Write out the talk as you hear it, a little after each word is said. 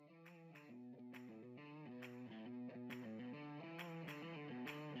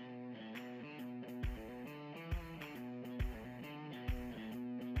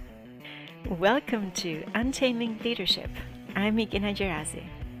Welcome to Untaming Leadership. I'm Igina Gerazi.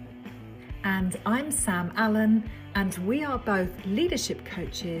 And I'm Sam Allen, and we are both leadership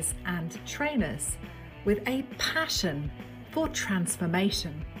coaches and trainers with a passion for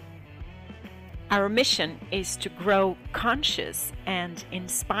transformation. Our mission is to grow conscious and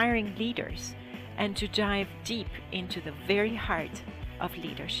inspiring leaders and to dive deep into the very heart of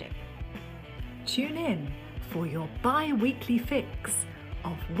leadership. Tune in for your bi-weekly fix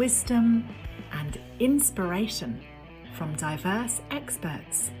of wisdom and inspiration from diverse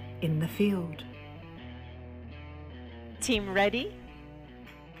experts in the field. Team ready?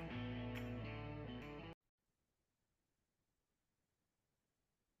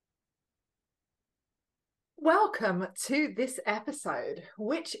 Welcome to this episode,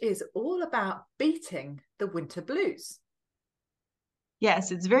 which is all about beating the winter blues.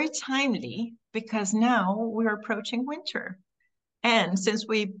 Yes, it's very timely because now we're approaching winter. And since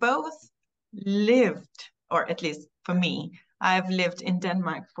we both lived, or at least for me, I've lived in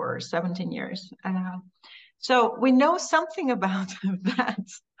Denmark for 17 years. So we know something about that,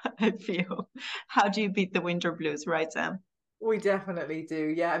 I feel. How do you beat the winter blues, right, Sam? We definitely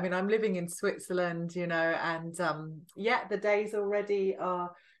do. Yeah, I mean, I'm living in Switzerland, and the days already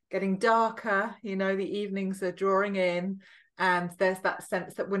are getting darker, the evenings are drawing in. And there's that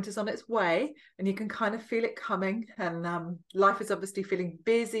sense that winter's on its way and you can kind of feel it coming. And life is obviously feeling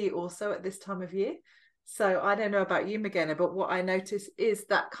busy also at this time of year. So I don't know about you, Magena, but what I notice is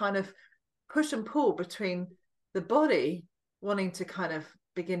that kind of push and pull between the body wanting to kind of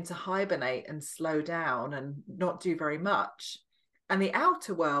begin to hibernate and slow down and not do very much. And the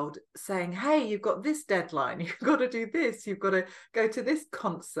outer world saying, hey, you've got this deadline, you've got to do this, you've got to go to this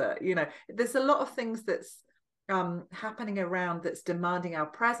concert. There's a lot of things that's happening around that's demanding our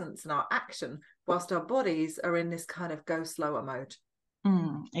presence and our action whilst our bodies are in this kind of go slower mode.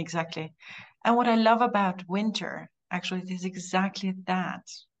 Exactly. And what I love about winter actually is exactly that.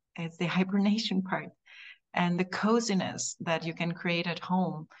 It's the hibernation part and the coziness that you can create at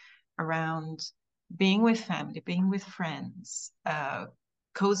home around being with family, being with friends,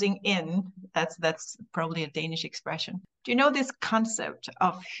 cozing in. That's probably a Danish expression. Do you know this concept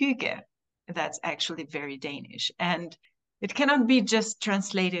of hygge? That's actually very Danish, and it cannot be just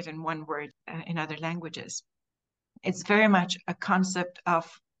translated in one word in other languages. It's very much a concept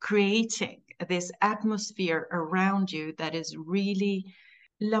of creating this atmosphere around you that is really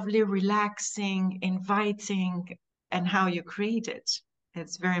lovely, relaxing, inviting, and how you create it.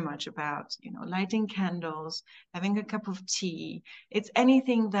 It's very much about, lighting candles, having a cup of tea. It's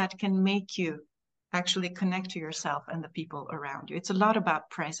anything that can make you actually connect to yourself and the people around you. It's a lot about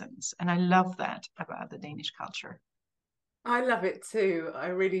presence. And I love that about the Danish culture. I love it too. I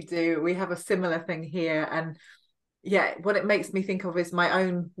really do. We have a similar thing here. And yeah, what it makes me think of is my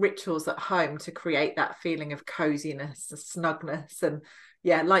own rituals at home to create that feeling of coziness, snugness. And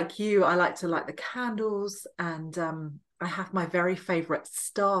yeah, like you, I like to light the candles, and I have my very favorite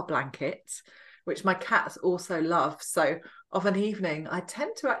star blanket, which my cats also love. So of an evening, I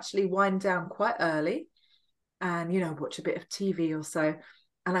tend to actually wind down quite early and, watch a bit of TV or so.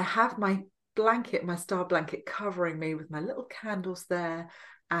 And I have my blanket, my star blanket, covering me with my little candles there.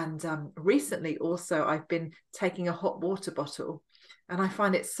 And recently also, I've been taking a hot water bottle, and I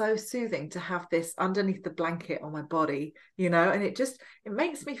find it so soothing to have this underneath the blanket on my body, and it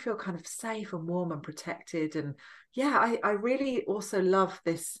makes me feel kind of safe and warm and protected. And yeah, I really also love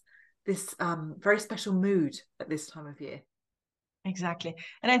this very special mood at this time of year. Exactly.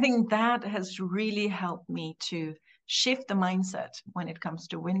 And I think that has really helped me to shift the mindset when it comes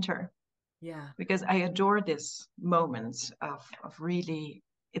to winter. Yeah. Because I adore this moment of really,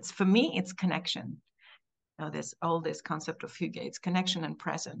 for me, it's connection. This concept of hygge, it's connection and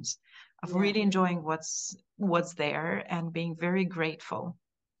presence, of really enjoying what's there and being very grateful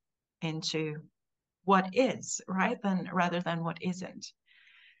into what is, right? Rather than what isn't.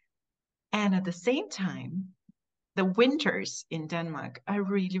 And at the same time, the winters in Denmark are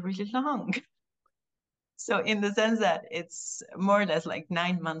really, really long. So in the sense that it's more or less like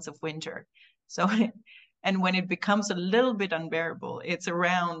 9 months of winter. So, and when it becomes a little bit unbearable, it's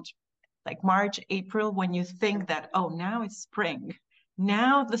around like March, April, when you think that, oh, now it's spring.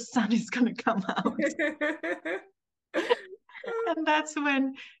 Now the sun is going to come out. And that's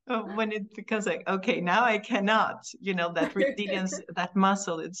when it becomes like, okay, now I cannot, that resilience, that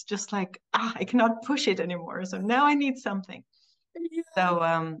muscle, it's just like, I cannot push it anymore. So now I need something. Yeah. So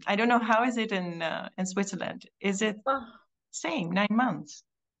I don't know, how is it in Switzerland? Is it same, 9 months?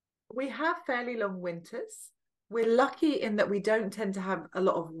 We have fairly long winters. We're lucky in that we don't tend to have a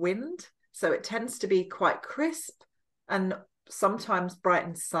lot of wind. So it tends to be quite crisp and sometimes bright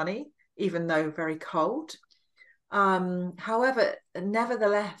and sunny, even though very cold. However,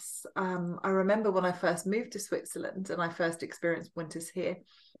 nevertheless, I remember when I first moved to Switzerland and I first experienced winters here,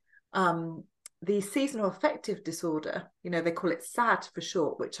 the seasonal affective disorder, they call it SAD for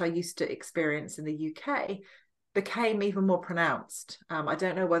short, which I used to experience in the UK, became even more pronounced. I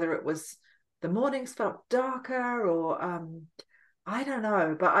don't know whether it was the mornings felt darker or I don't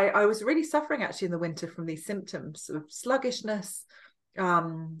know, but I was really suffering actually in the winter from these symptoms of sluggishness,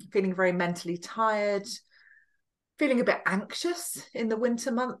 feeling very mentally tired, feeling a bit anxious in the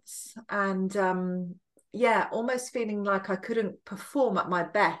winter months, and almost feeling like I couldn't perform at my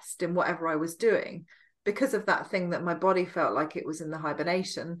best in whatever I was doing because of that thing that my body felt like it was in the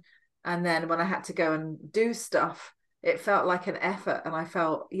hibernation. And then when I had to go and do stuff, it felt like an effort, and I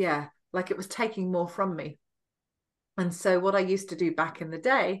felt, like it was taking more from me. And so what I used to do back in the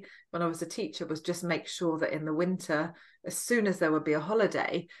day when I was a teacher was just make sure that in the winter, as soon as there would be a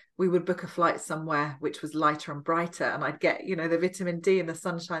holiday, we would book a flight somewhere which was lighter and brighter, and I'd get, the vitamin D and the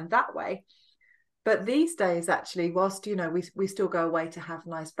sunshine that way. But these days, actually, whilst, we still go away to have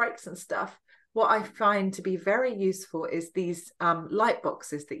nice breaks and stuff, what I find to be very useful is these light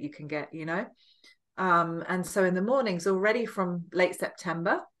boxes that you can get, and so in the mornings, already from late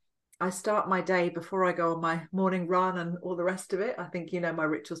September, I start my day before I go on my morning run and all the rest of it. I think you know my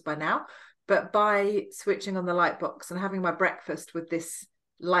rituals by now, but by switching on the light box and having my breakfast with this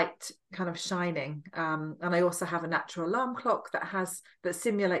light kind of shining. And I also have a natural alarm clock that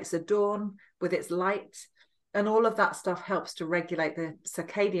simulates a dawn with its light. And all of that stuff helps to regulate the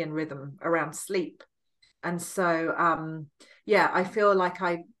circadian rhythm around sleep. And so, I feel like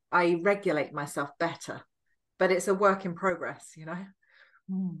I regulate myself better, but it's a work in progress,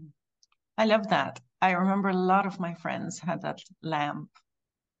 I love that. I remember a lot of my friends had that lamp.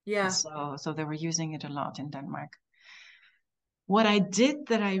 Yeah. So they were using it a lot in Denmark. What I did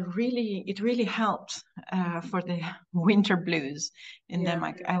that it really helped for the winter blues in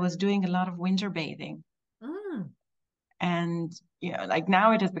Denmark. I was doing a lot of winter bathing. And like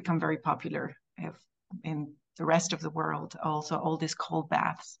now it has become very popular in the rest of the world, also all these cold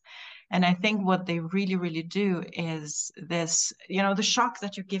baths. And I think what they really, really do is this, the shock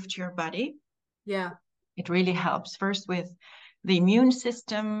that you give to your body. Yeah. It really helps first with the immune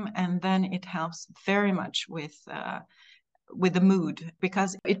system, and then it helps very much with the mood,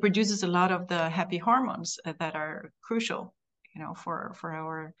 because it produces a lot of the happy hormones that are crucial, for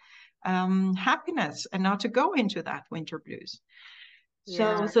our happiness and not to go into that winter blues.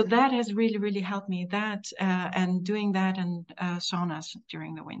 So that has really, really helped me, that and doing that and saunas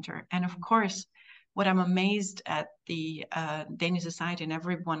during the winter. And of course, what I'm amazed at the Danish society and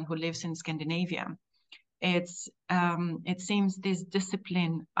everyone who lives in Scandinavia, it seems this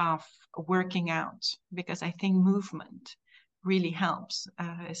discipline of working out, because I think movement really helps,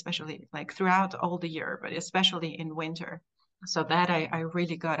 especially like throughout all the year, but especially in winter. So that I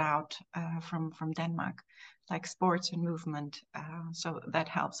really got out from Denmark, like sports and movement. So that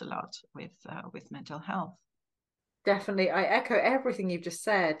helps a lot with mental health. Definitely. I echo everything you've just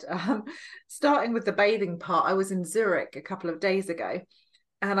said. Starting with the bathing part, I was in Zurich a couple of days ago,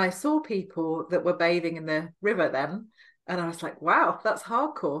 and I saw people that were bathing in the river then. And I was like, wow, that's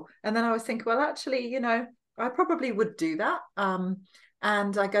hardcore. And then I was thinking, well, actually, I probably would do that.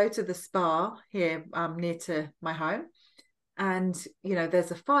 And I go to the spa here near to my home. And,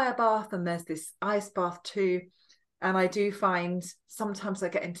 there's a fire bath and there's this ice bath too. And I do find sometimes I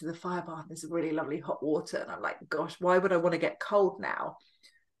get into the fire bath, there's really lovely hot water, and I'm like, gosh, why would I want to get cold now?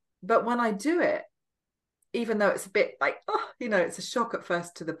 But when I do it, even though it's a bit like, it's a shock at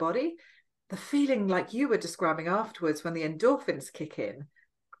first to the body, the feeling like you were describing afterwards when the endorphins kick in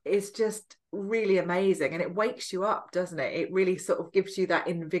is just really amazing. And it wakes you up, doesn't it? It really sort of gives you that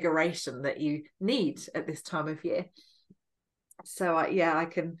invigoration that you need at this time of year. So I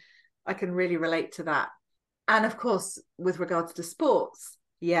can really relate to that. And of course, with regards to sports,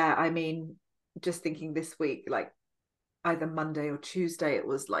 I mean, just thinking this week, like either Monday or Tuesday, it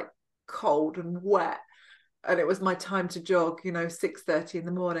was like cold and wet, and it was my time to jog, 6:30 in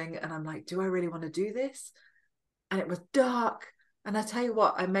the morning, and I'm like, do I really want to do this? And it was dark, and I tell you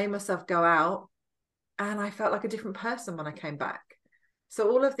what, I made myself go out, and I felt like a different person when I came back.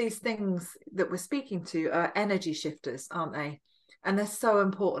 So all of these things that we're speaking to are energy shifters, aren't they? And they're so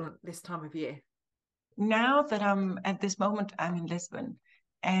important this time of year. Now that I'm at this moment, I'm in Lisbon,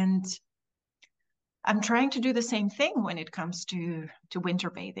 and I'm trying to do the same thing when it comes to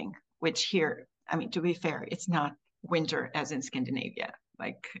winter bathing, which here, I mean, to be fair, it's not winter as in Scandinavia.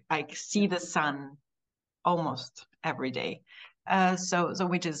 Like I see the sun almost every day. So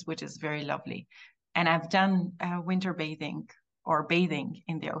which is very lovely. And I've done winter bathing or bathing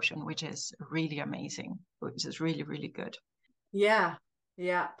in the ocean, which is really amazing, which is really, really good. Yeah,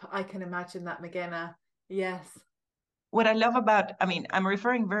 I can imagine that, Magena. Yes. What I love about, I mean, I'm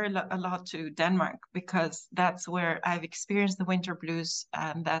referring a lot to Denmark because that's where I've experienced the winter blues,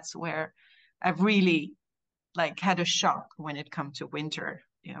 and that's where I've really like had a shock when it comes to winter,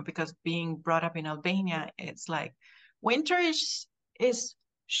 you know, because being brought up in Albania, it's like winter is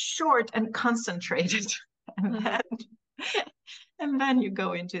short and concentrated, and then you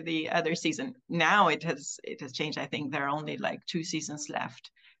go into the other season. Now it has changed. I think there are only like 2 seasons left.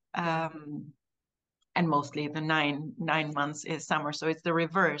 And mostly the nine months is summer, so it's the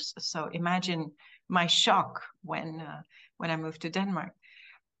reverse. So imagine my shock when I moved to Denmark.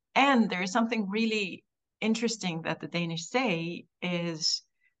 And there is something really interesting that the Danish say is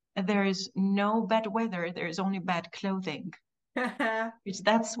there is no bad weather, there is only bad clothing. Which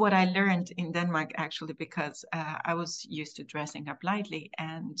that's what I learned in Denmark, actually, because I was used to dressing up lightly,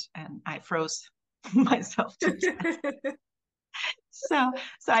 and I froze myself to death. So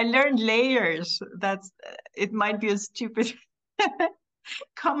I learned layers. It might be a stupid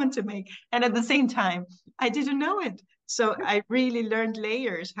comment to make, and at the same time I didn't know it. So I really learned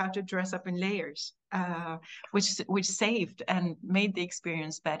layers, how to dress up in layers, which saved and made the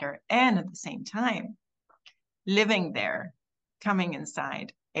experience better. And at the same time, living there, coming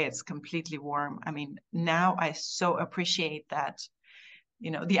inside, it's completely warm. I mean, now I so appreciate that,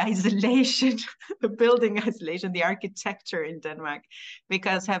 you know, the isolation, the building isolation, the architecture in Denmark,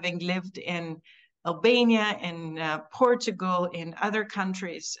 because having lived in Albania, in Portugal, in other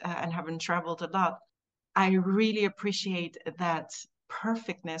countries, and having traveled a lot, I really appreciate that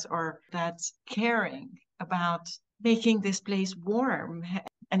perfectness, or that caring about making this place warm.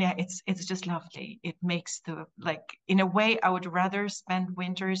 And yeah, it's just lovely. It makes in a way, I would rather spend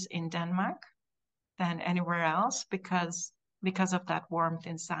winters in Denmark than anywhere else because of that warmth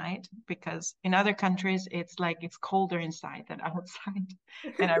inside. Because in other countries, it's like it's colder inside than outside,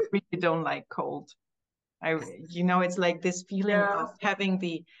 and I really don't like cold. It's like this feeling of having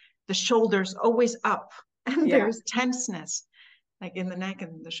the shoulders always up, and there's tenseness like in the neck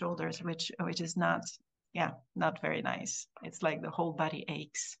and the shoulders, which is not very nice. It's like the whole body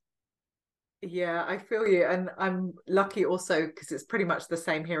aches. Yeah, I feel you. And I'm lucky also because it's pretty much the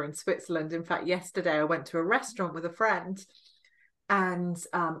same here in Switzerland. In fact, yesterday I went to a restaurant with a friend, and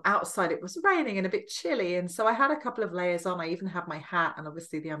outside it was raining and a bit chilly. And so I had a couple of layers on. I even had my hat and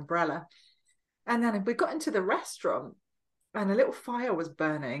obviously the umbrella. And then we got into the restaurant and a little fire was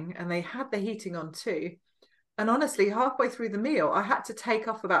burning, and they had the heating on too. And honestly, halfway through the meal, I had to take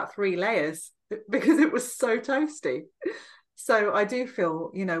off about 3 layers because it was so toasty. So I do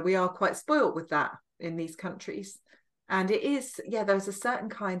feel, we are quite spoiled with that in these countries. And it is, there's a certain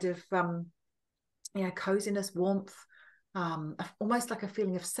kind of, coziness, warmth, almost like a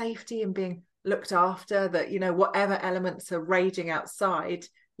feeling of safety and being looked after, that, whatever elements are raging outside,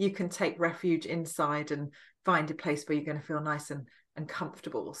 you can take refuge inside and find a place where you're going to feel nice and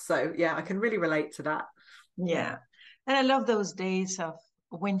comfortable. So, I can really relate to that. Yeah. And I love those days of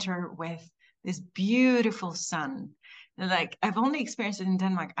winter with this beautiful sun. Like, I've only experienced it in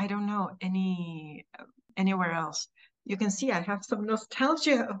Denmark. I don't know anywhere else. You can see I have some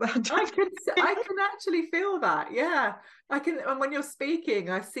nostalgia about it. I can actually feel that. Yeah, I can. And when you're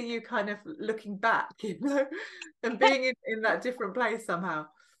speaking, I see you kind of looking back, and being in that different place somehow.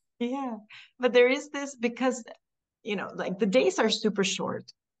 Yeah, but there is this, because, like the days are super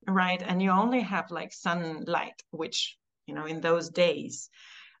short, right? And you only have like sunlight, which, in those days,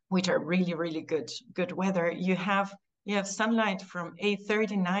 which are really, really good weather, you have sunlight from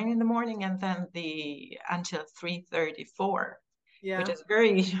 8:39 in the morning and then until 3:34, which is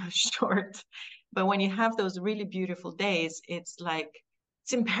very short. But when you have those really beautiful days, it's like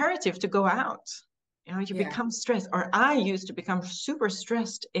it's imperative to go out. You become stressed, or I used to become super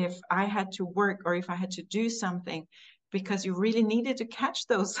stressed if I had to work or if I had to do something, because you really needed to catch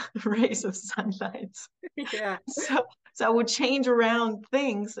those rays of sunlight. Yeah. So I would change around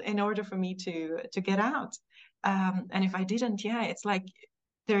things in order for me to get out. And if I didn't, it's like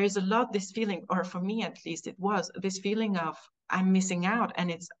there is this feeling, or for me at least, it was this feeling of I'm missing out, and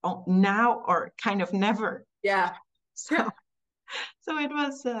it's now or kind of never. Yeah. So it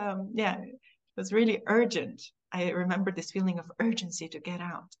was, it was really urgent. I remember this feeling of urgency to get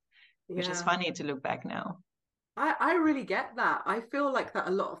out, which is funny to look back now. I really get that. I feel like that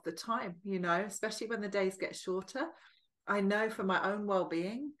a lot of the time, especially when the days get shorter. I know for my own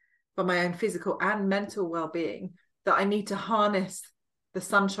well-being, for my own physical and mental well-being, that I need to harness the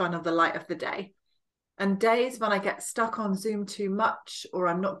sunshine of the light of the day. And days when I get stuck on Zoom too much, or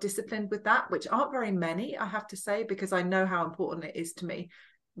I'm not disciplined with that, which aren't very many, I have to say, because I know how important it is to me,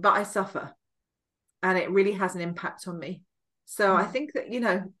 but I suffer and it really has an impact on me. So I think that, you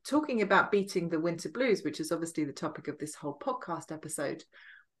know, talking about beating the winter blues, which is obviously the topic of this whole podcast episode,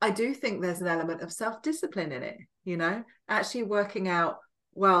 I do think there's an element of self-discipline in it, you know, actually working out,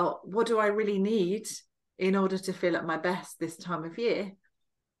 well, what do I really need in order to feel at my best this time of year?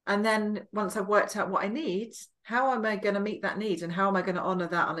 And then once I've worked out what I need, how am I going to meet that need? And how am I going to honor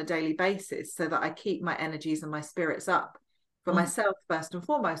that on a daily basis so that I keep my energies and my spirits up for myself first and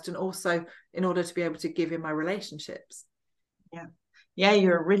foremost, and also in order to be able to give in my relationships. Yeah,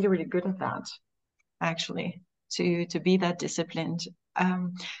 you're really, really good at that, actually, to be that disciplined. I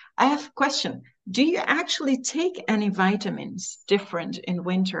have a question. Do you actually take any vitamins different in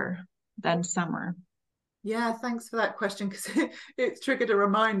winter than summer? Yeah, thanks for that question, because it triggered a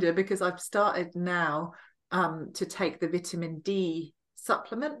reminder, because I've started now to take the vitamin D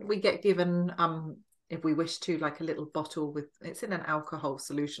supplement. We get given, if we wish to, like a little bottle with, it's in an alcohol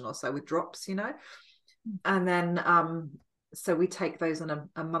solution or so with drops, you know, and then so we take those on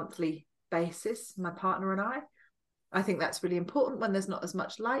a monthly basis, my partner and I think that's really important when there's not as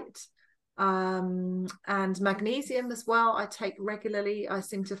much light. And magnesium as well, I take regularly. I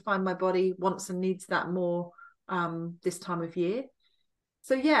seem to find my body wants and needs that more this time of year.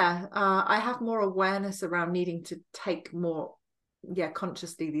 So yeah, I have more awareness around needing to take more,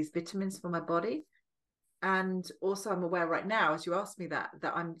 consciously, these vitamins for my body. And also I'm aware right now, as you asked me, that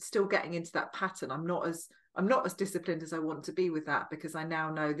I'm still getting into that pattern. I'm not as disciplined as I want to be with that, because I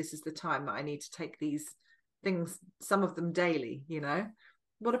now know this is the time that I need to take these things, some of them daily, you know.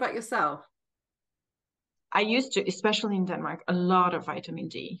 What about yourself? I used to, especially in Denmark, a lot of vitamin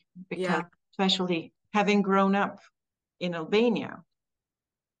D, because especially having grown up in Albania,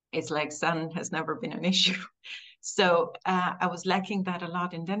 it's like sun has never been an issue. So I was lacking that a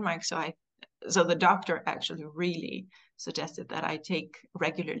lot in Denmark. So the doctor actually really suggested that I take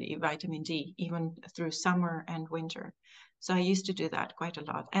regularly vitamin D, even through summer and winter. So I used to do that quite a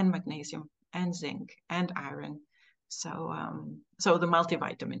lot, and magnesium and zinc and iron. So the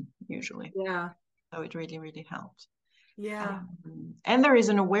multivitamin usually. Yeah. So it really, really helped. Yeah. And there is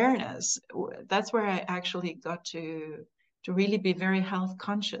an awareness. That's where I actually got to really be very health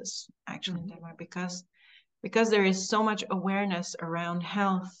conscious, actually, in Denmark, because there is so much awareness around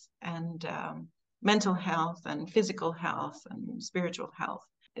health and mental health and physical health and spiritual health.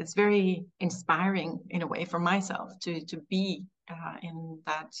 It's very inspiring in a way for myself to be in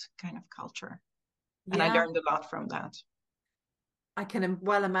that kind of culture. And I learned a lot from that. I can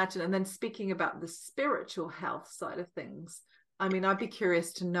well imagine. And then speaking about the spiritual health side of things, I mean, I'd be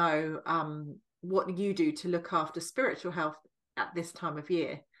curious to know what you do to look after spiritual health at this time of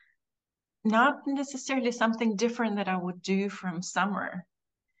year. Not necessarily something different that I would do from summer,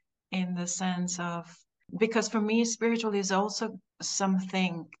 in the sense of, because for me, spiritual is also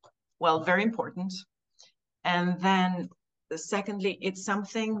something, well, very important. And then secondly, it's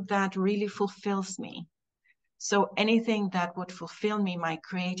something that really fulfills me. So anything that would fulfill me, my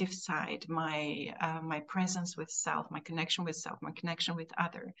creative side, my presence with self, my connection with self, my connection with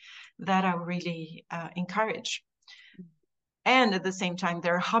other, that I really encourage. And at the same time,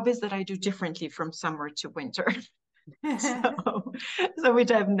 there are hobbies that I do differently from summer to winter. so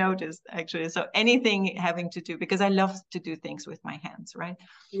which I've noticed, actually. So anything having to do, because I love to do things with my hands, right?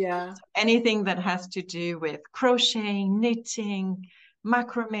 Yeah. So anything that has to do with crocheting, knitting,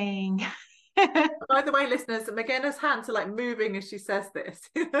 macrameing. By the way, listeners, McKenna's hands are like moving as she says this.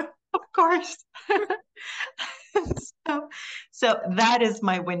 Of course. so that is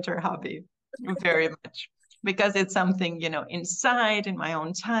my winter hobby, very much, because it's something, you know, inside in my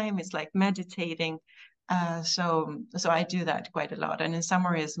own time. It's like meditating. So I do that quite a lot. And in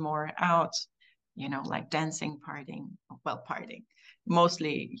summer is more out, you know, like dancing, partying,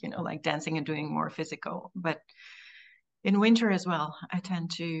 mostly, you know, like dancing and doing more physical. But in winter as well, I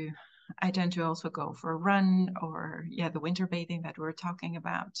tend to also go for a run, or the winter bathing that we're talking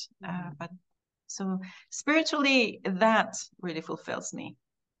about. But so spiritually, that really fulfills me.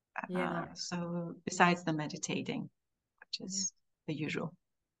 So besides the meditating, which is the usual.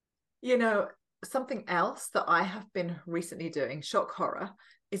 You know, something else that I have been recently doing, shock horror,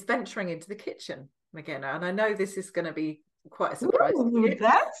 is venturing into the kitchen, McKenna. And I know this is going to be quite a surprise. Ooh,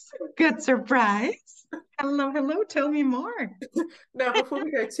 that's a good surprise. Hello, tell me more. Now, before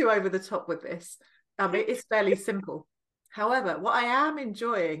we go too over the top with this, it is fairly simple. However, what I am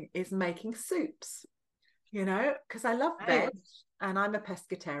enjoying is making soups, you know, because I love veg and I'm a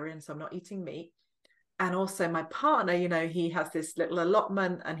pescatarian, so I'm not eating meat. And also my partner, you know, he has this little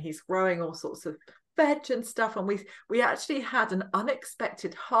allotment and he's growing all sorts of veg and stuff. And we actually had an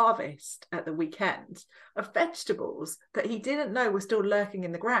unexpected harvest at the weekend of vegetables that he didn't know were still lurking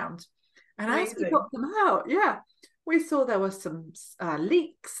in the ground. And as we got them out, we saw there were some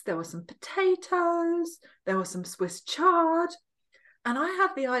leeks, there were some potatoes, there was some Swiss chard. And I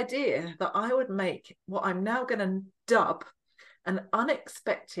had the idea that I would make what I'm now going to dub an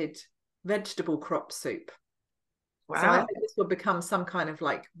unexpected vegetable crop soup. Wow. So I think this will become some kind of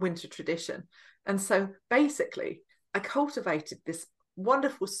like winter tradition. And so basically, I cultivated this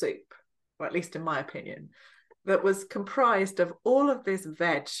wonderful soup, or at least in my opinion, that was comprised of all of this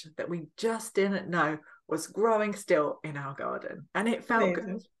veg that we just didn't know was growing still in our garden. And it felt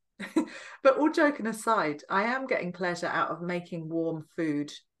good. But all joking aside, I am getting pleasure out of making warm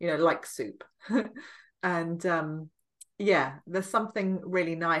food, like soup. And there's something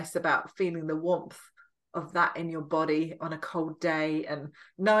really nice about feeling the warmth of that in your body on a cold day, and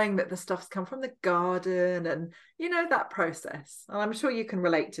knowing that the stuff's come from the garden, and that process. And I'm sure you can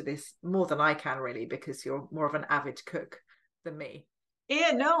relate to this more than I can, really, because you're more of an avid cook than me.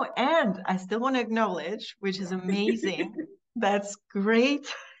 Yeah, no, and I still want to acknowledge, which is amazing. That's great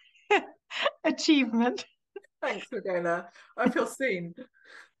achievement. Thanks for going there. I feel seen.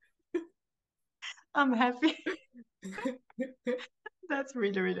 I'm happy. That's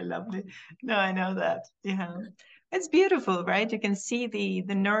really, really lovely. No, I know that. Yeah, it's beautiful, right? You can see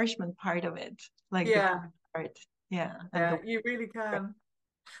the nourishment part of it, like the part. Yeah, you really can.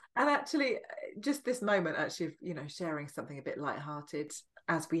 And actually, just this moment, actually, sharing something a bit lighthearted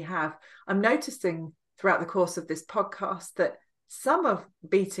as we have, I'm noticing throughout the course of this podcast that some of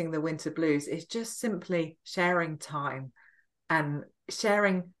beating the winter blues is just simply sharing time and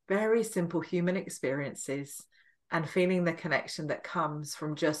sharing very simple human experiences and feeling the connection that comes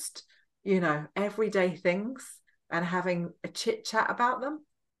from just, everyday things and having a chit chat about them.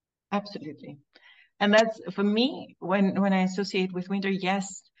 Absolutely. And that's, for me, when I associate with winter,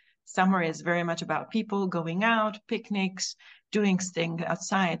 yes, summer is very much about people going out, picnics, doing things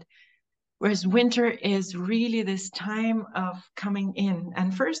outside. Whereas winter is really this time of coming in,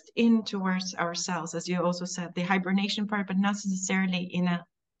 and first in towards ourselves, as you also said, the hibernation part, but not necessarily in a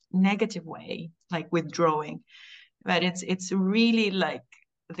negative way, like withdrawing. But it's really like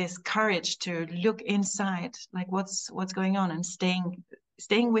this courage to look inside, like what's going on, and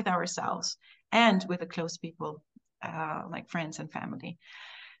staying with ourselves and with the close people, like friends and family.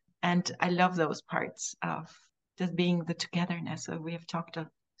 And I love those parts of just being the togetherness that we have talked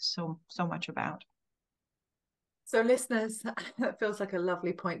so much about. So listeners, that feels like a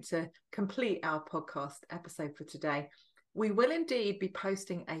lovely point to complete our podcast episode for today. We will indeed be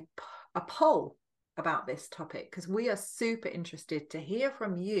posting a poll about this topic, because we are super interested to hear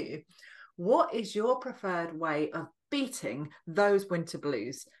from you. What is your preferred way of beating those winter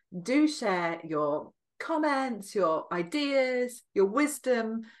blues? Do share your comments, your ideas, your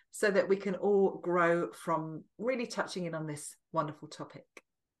wisdom, so that we can all grow from really touching in on this wonderful topic.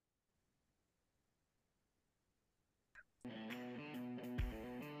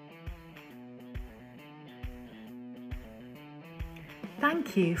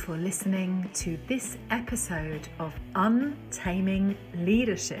 Thank you for listening to this episode of Untaming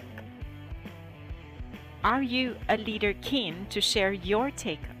Leadership. Are you a leader keen to share your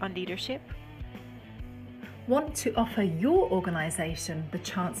take on leadership? Want to offer your organisation the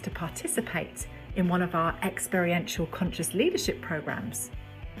chance to participate in one of our experiential conscious leadership programs?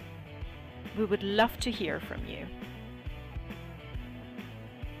 We would love to hear from you.